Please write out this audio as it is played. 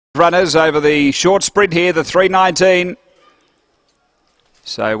runners over the short sprint here, the 3:19.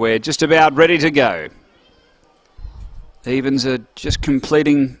 So we're just about ready to go. Evens are just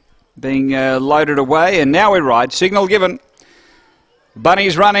completing being loaded away, and now we're right. Signal given.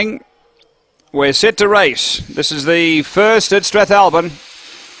 Bunny's running. We're set to race. This is the first at Strathalbyn.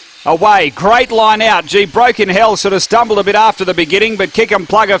 Away, great line out. Gee, Broken Hell sort of stumbled a bit after the beginning, but Kick and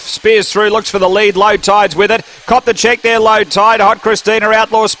Plugger spears through, looks for the lead. Low Tide's with it. Caught the check there, Low Tide. Hot Christina,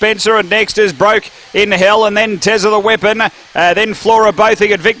 Outlaw Spencer, and next is Broke in Hell, and then Tezza the Weapon. Then Flora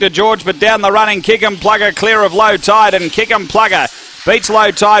Bothing at Victor George, but down the running, Kick and Plugger clear of Low Tide, and Kick and Plugger beats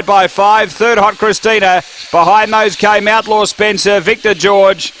Low Tide by 5. Third, Hot Christina. Behind those came Outlaw Spencer, Victor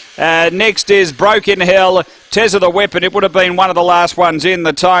George. Next is Broken Hell. Tezza the Weapon, it would have been one of the last ones in.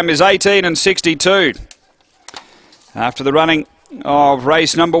 The time is 18:62. After the running of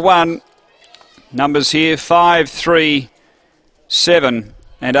race number 1, numbers here 5, 3, 7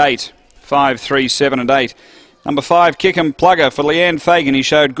 and 8. 5, 3, 7 and 8. Number 5, Kick and Plugger for Leanne Fagan. He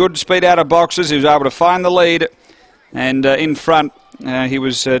showed good speed out of boxes. He was able to find the lead. And in front, he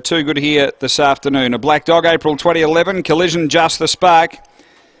was too good here this afternoon. A Black Dog, April 2011. Collision, Just the Spark.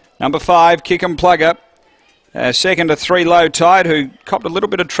 Number 5, Kick and Plugger. Second to 3, Low Tide, who copped a little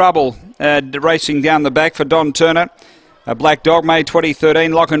bit of trouble racing down the back for Don Turner. A Black Dog, May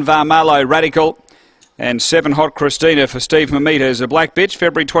 2013. Lochinvar Marlow, Radical. And 7, Hot Christina for Steve Mamita. A Black Bitch,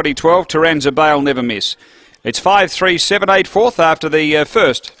 February 2012. Taranza Bale, Never Miss. It's 5, 3, 7, 8, 4th after the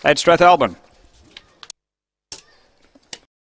first at Strathalbyn.